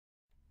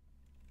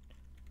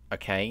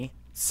Okay,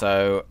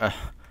 so,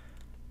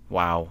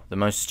 wow, the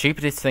most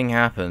stupidest thing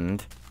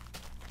happened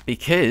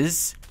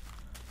because,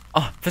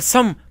 for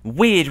some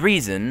weird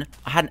reason,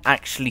 I hadn't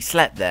actually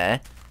slept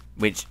there,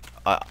 which,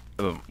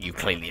 you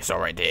clearly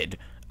saw I did.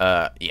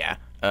 Yeah,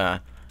 I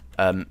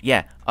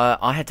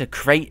had to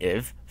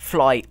creative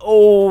fly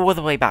all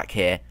the way back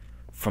here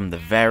from the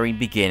very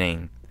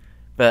beginning.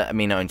 But, I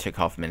mean, it only took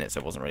half a minute, so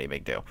it wasn't really a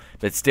big deal.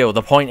 But still,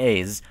 the point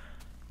is,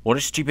 what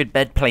a stupid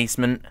bed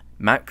placement.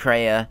 Matt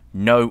Crayer,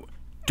 no,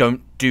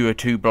 don't do a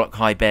 2-block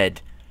high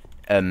bed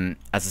as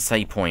a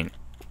save point.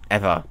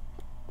 Ever.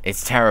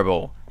 It's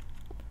terrible.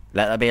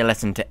 Let that be a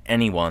lesson to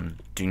anyone.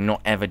 Do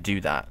not ever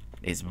do that.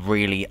 It's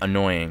really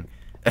annoying.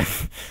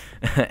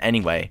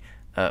 Anyway,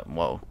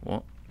 whoa,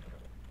 what?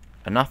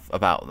 Enough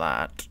about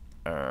that.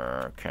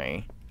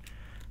 Okay.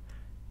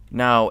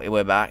 Now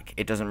we're back.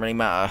 It doesn't really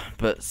matter,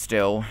 but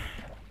still,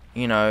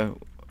 you know,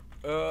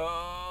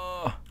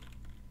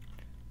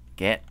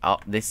 get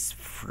up this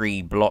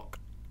 3-block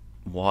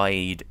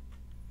wide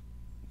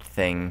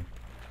thing.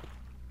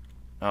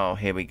 Oh,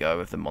 here we go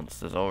with the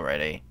monsters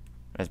already.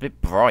 It's a bit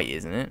bright,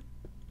 isn't it?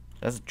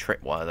 There's a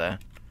tripwire there.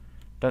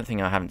 Don't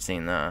think I haven't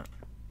seen that.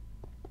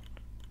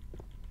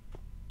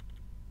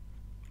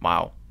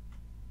 Wow.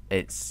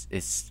 It's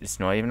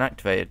not even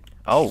activated.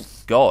 Oh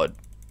god.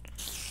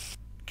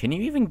 Can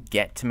you even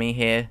get to me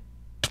here?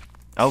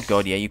 Oh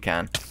god, yeah you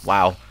can.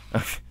 Wow.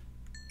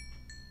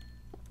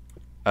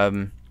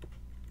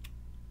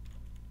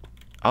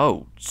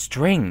 Oh,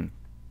 string.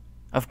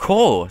 Of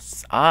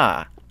course.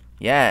 Ah.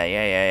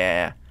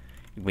 Yeah.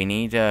 We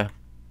need a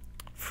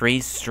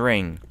freeze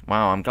string.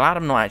 Wow, I'm glad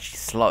I'm not actually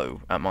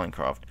slow at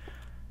Minecraft.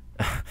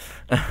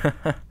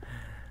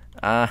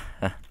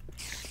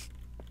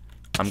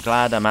 I'm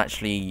glad I'm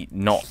actually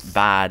not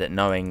bad at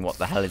knowing what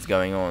the hell is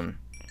going on.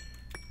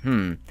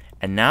 And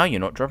now you're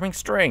not dropping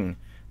string.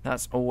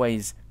 That's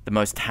always the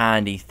most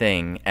handy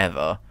thing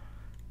ever.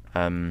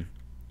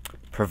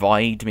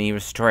 Provide me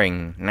with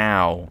string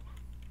now.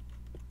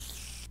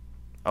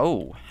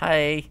 Oh,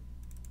 hey.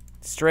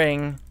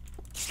 String.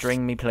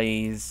 String me,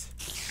 please.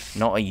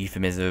 Not a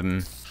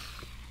euphemism.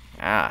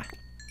 Ah.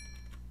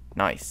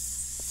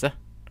 Nice.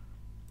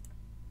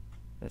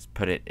 Let's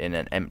put it in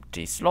an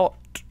empty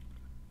slot.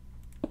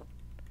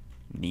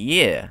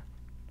 Yeah.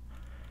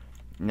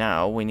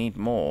 Now we need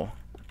more.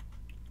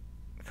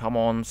 Come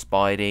on,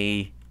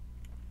 Spidey.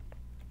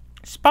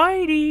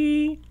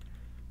 Spidey!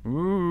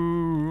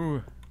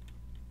 Ooh.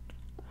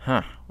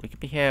 Huh. We could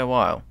be here a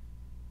while.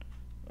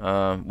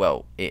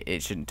 Well,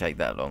 it shouldn't take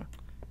that long.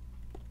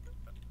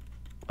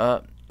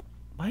 Where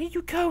are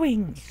you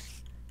going?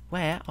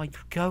 Where are you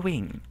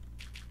going?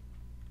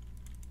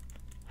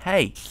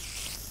 Hey.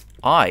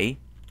 I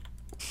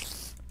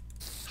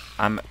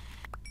am...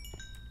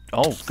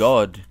 Oh,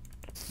 God.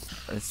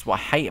 That's what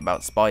I hate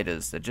about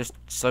spiders. They're just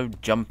so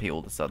jumpy all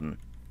of a sudden.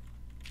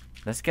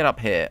 Let's get up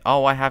here.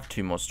 Oh, I have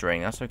 2 more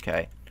string. That's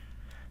okay.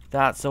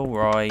 That's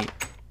alright.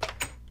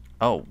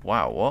 Oh,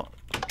 wow. What?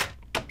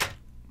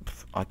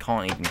 I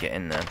can't even get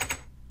in there.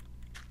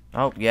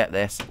 Oh, yeah,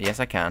 yes,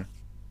 I can.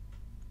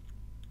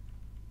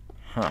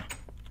 Huh.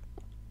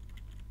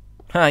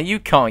 Huh, you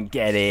can't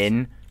get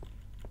in.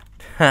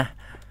 Huh.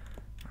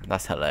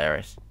 That's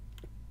hilarious.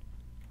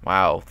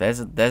 Wow, there's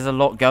a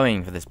lot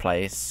going for this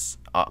place.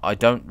 I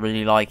don't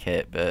really like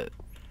it, but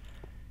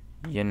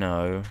you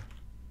know,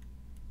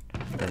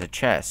 there's a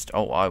chest.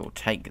 Oh, I will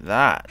take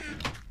that.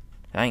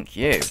 Thank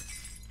you.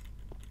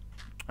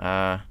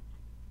 Let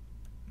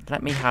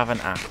me have an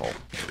apple.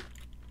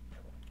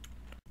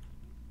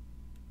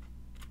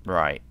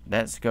 Right,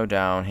 let's go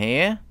down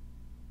here.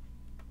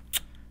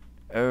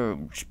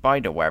 Oh,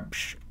 spider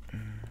webs.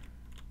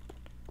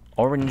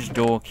 Orange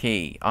door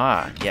key.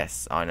 Ah,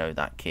 yes, I know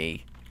that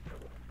key.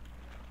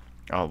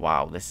 Oh,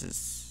 wow, this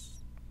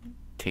is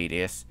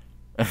tedious.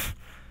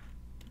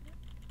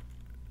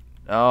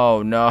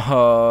 Oh,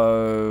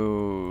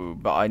 no.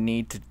 But I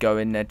need to go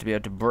in there to be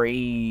able to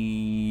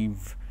breathe.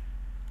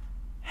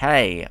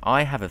 Hey,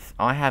 I have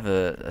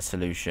a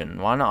solution.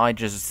 Why not I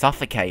just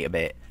suffocate a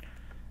bit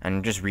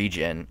and just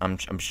regen?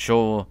 I'm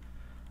sure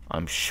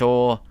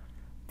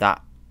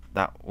that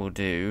will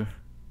do.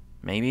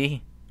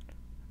 Maybe.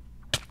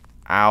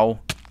 Ow.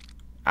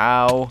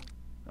 Ow.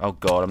 Oh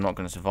god, I'm not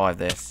going to survive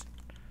this.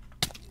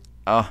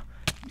 Oh,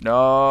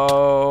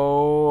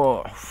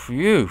 no.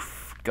 Phew.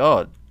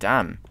 God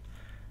damn.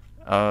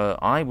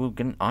 I'm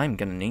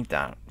gonna need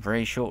that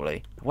very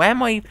shortly. Where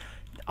am I?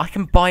 I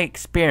can buy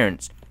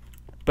experience,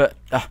 but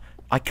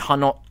I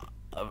cannot.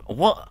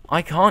 What?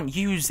 I can't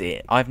use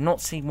it. I've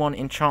not seen one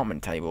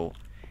enchantment table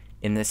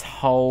in this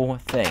whole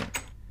thing.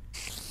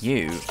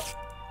 You,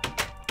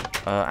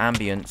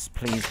 ambience,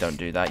 please don't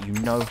do that. You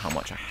know how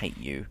much I hate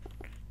you.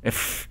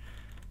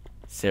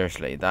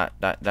 Seriously,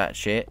 that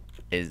shit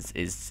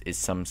is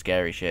some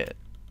scary shit.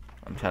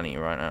 I'm telling you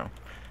right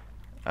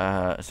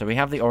now. So we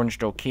have the orange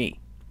door key.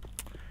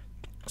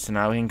 So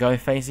now we can go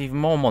face even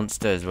more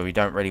monsters where we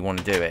don't really want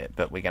to do it,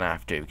 but we're going to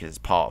have to because it's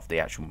part of the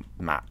actual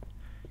map.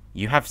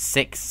 You have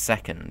 6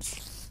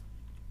 seconds.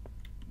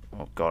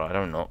 Oh god, I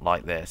do not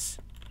like this.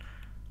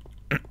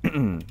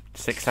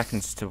 6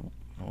 seconds to...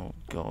 Oh,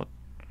 God.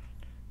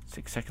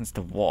 6 seconds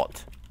to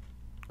what?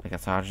 I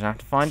guess I'll just have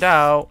to find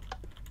out.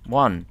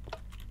 1,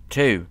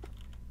 2,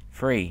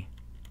 3,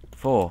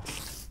 4,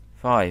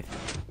 5,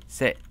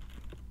 6.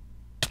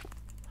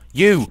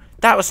 You!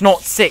 That was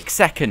not 6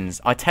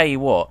 seconds! I tell you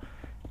what.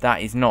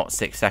 That is not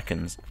 6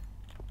 seconds.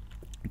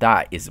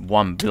 That is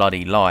one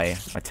bloody lie.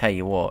 I tell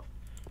you what.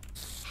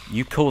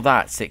 You call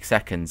that 6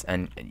 seconds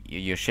and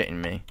you're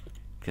shitting me.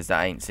 Because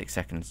that ain't 6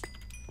 seconds.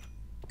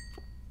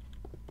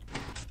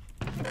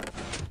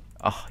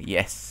 Oh,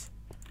 yes.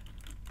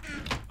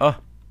 Oh.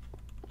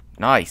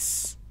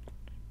 Nice.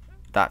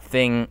 That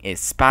thing is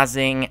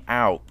spazzing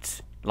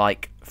out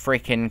like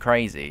freaking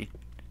crazy.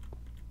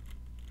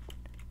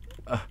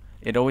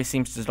 It always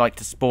seems to like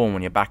to spawn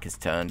when your back is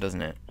turned,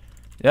 doesn't it?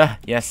 Yeah,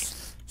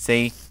 yes.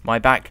 See, my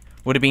back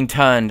would have been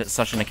turned at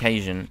such an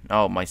occasion.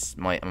 Oh, my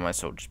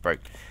sword just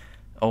broke.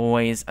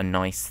 Always a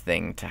nice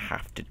thing to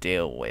have to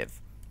deal with.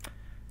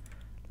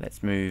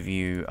 Let's move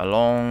you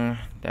along.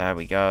 There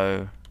we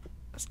go.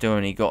 Still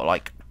only got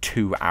like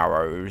 2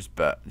 arrows,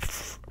 but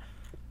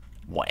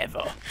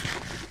whatever.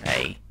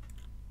 Hey,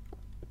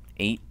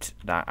 eat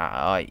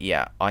that.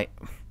 Yeah, I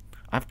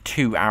have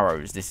 2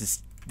 arrows. This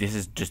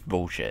is just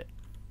bullshit.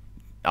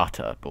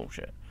 Utter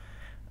bullshit.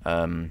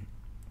 I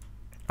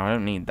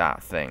don't need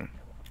that thing.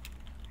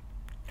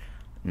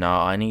 No,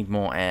 I need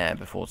more air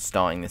before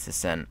starting this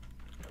ascent.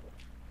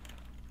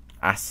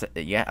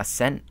 Yeah,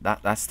 ascent.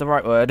 That's the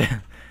right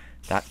word.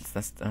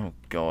 that's. Oh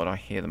God, I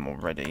hear them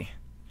already.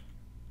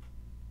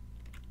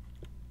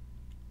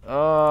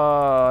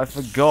 Oh, I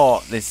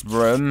forgot this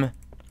room.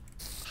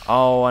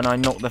 Oh, and I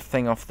knocked the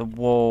thing off the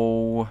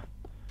wall.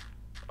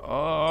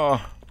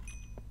 Oh,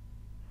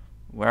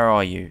 where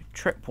are you?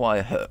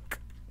 Tripwire hook.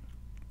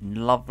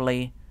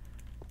 Lovely.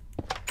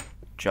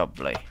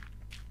 Jubbly.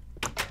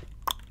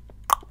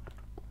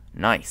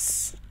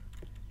 Nice.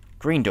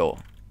 Green door.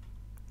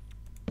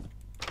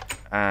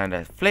 And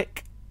a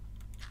flick.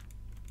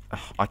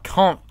 Oh, I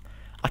can't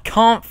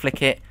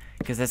flick it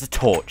because there's a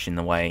torch in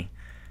the way.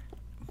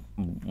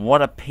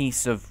 What a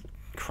piece of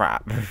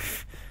crap.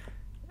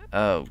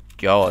 Oh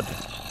God.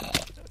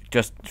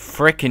 Just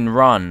frickin'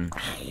 run.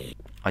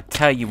 I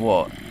tell you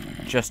what,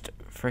 just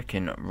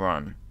frickin'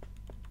 run.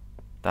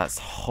 That's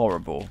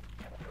horrible.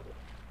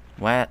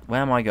 Where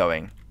am I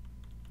going?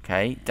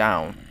 Okay,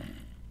 down.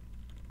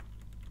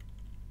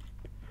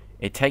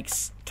 It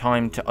takes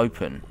time to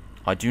open.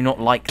 I do not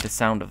like the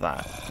sound of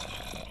that.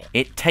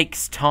 It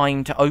takes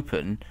time to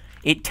open.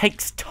 It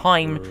takes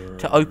time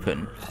to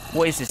open.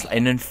 What is this?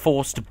 An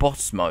enforced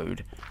boss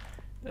mode?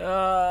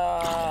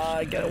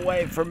 Get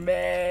away from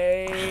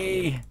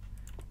me!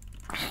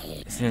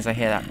 As soon as I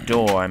hear that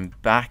door, I'm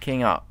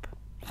backing up.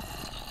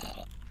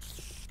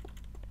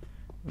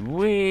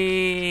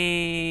 Whee!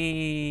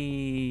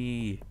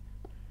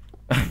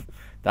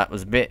 That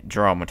was a bit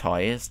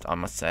dramatized, I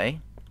must say.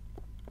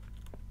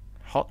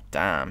 Hot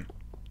damn.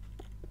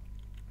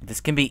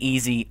 This can be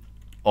easy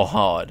or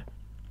hard.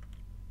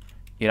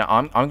 You know,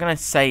 I'm gonna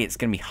say it's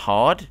gonna be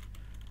hard.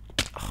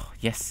 Oh,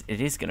 yes, it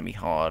is gonna be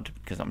hard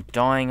because I'm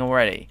dying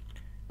already.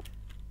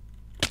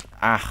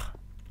 Ah,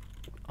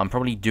 I'm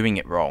probably doing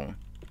it wrong.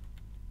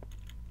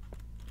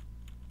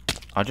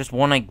 I just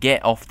want to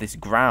get off this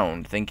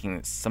ground, thinking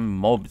that some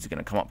mob is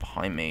gonna come up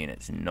behind me, and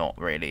it's not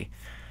really.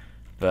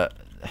 But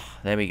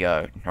there we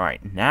go.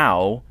 Right,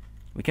 now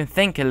we can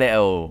think a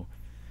little.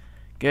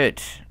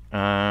 Good.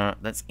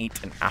 Let's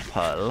eat an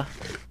apple.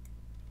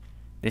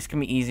 This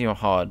can be easy or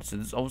hard, so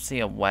there's obviously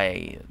a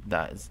way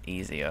that is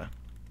easier.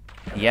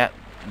 Yep,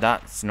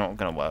 that's not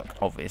gonna work,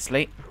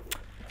 obviously.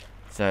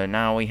 So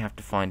now we have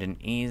to find an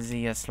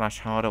easier /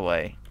 harder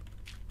way.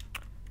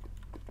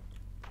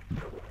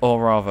 Or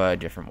rather, a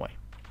different way.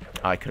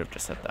 I could have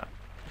just said that.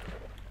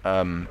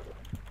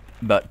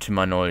 But to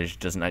my knowledge, it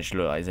doesn't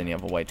actually look like there's any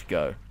other way to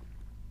go.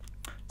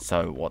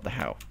 So, what the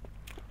hell?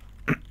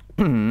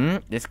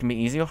 This can be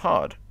easy or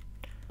hard.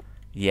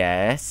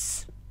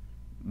 Yes,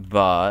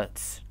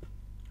 but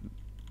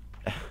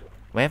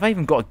where have I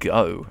even got to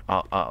go?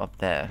 Up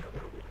there.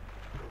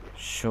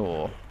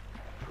 Sure.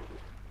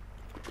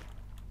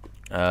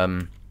 Huh.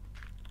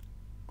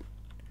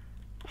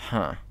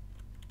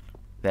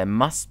 There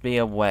must be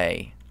a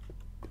way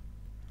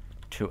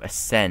to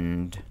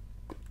ascend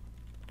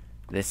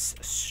this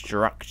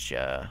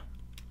structure.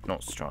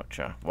 Not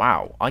structure.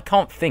 Wow. I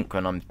can't think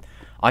when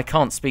I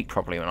can't speak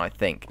properly when I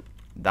think.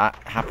 That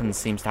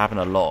seems to happen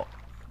a lot.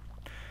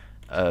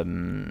 There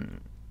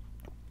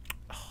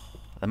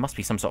must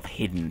be some sort of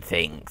hidden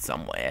thing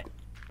somewhere.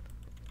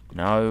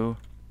 No.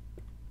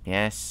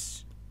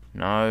 Yes.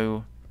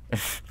 No.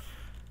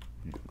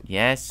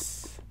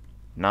 Yes.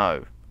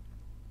 No.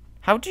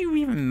 How do you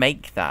even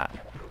make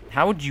that?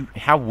 How would you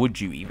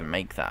even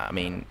make that? I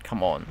mean,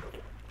 come on.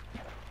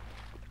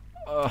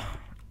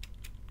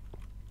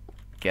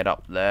 Get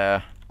up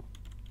there.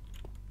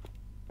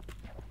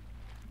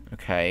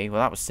 Okay,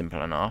 well that was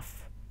simple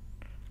enough.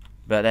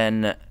 But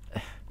then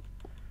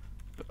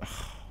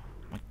oh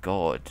my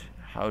God,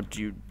 how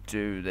do you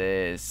do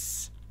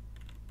this?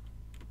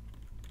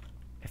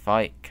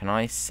 Can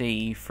I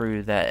see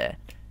through there?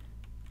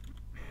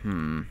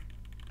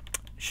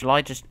 Shall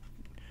I just...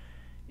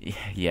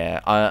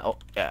 Yeah,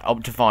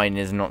 Optifine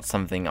is not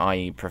something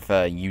I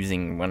prefer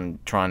using when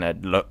trying to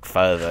look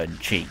further and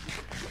cheat.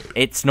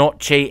 It's not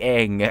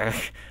cheating!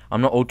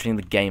 I'm not altering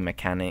the game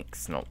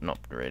mechanics. Not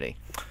really.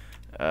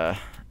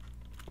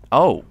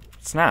 Oh,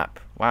 snap.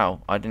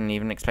 Wow, I didn't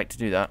even expect to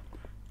do that.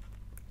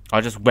 I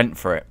just went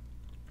for it.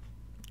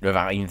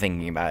 Without even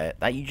thinking about it.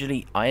 That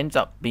usually, I end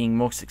up being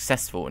more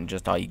successful and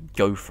just I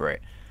go for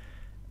it.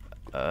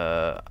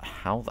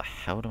 How the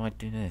hell do I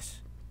do this?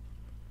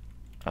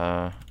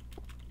 Oh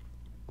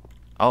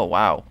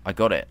wow, I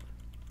got it.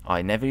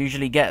 I never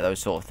usually get those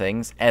sort of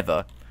things,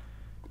 ever.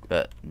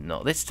 But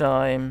not this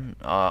time.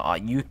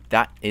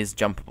 That is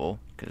jumpable,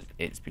 because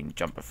it's been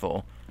jumped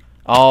before.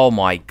 Oh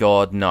my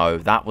god, no,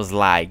 that was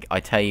lag. I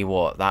tell you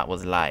what, that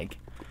was lag.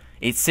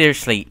 It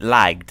seriously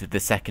lagged the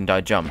second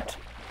I jumped.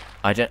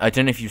 I don't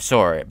know if you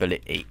saw it, but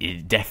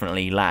it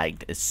definitely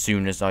lagged as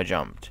soon as I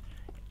jumped.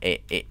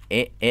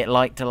 It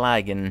liked to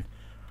lag and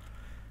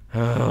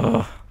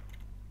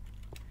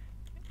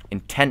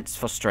intense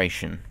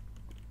frustration.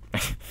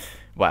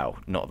 Well,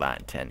 not that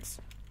intense.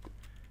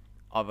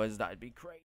 Otherwise that'd be crazy.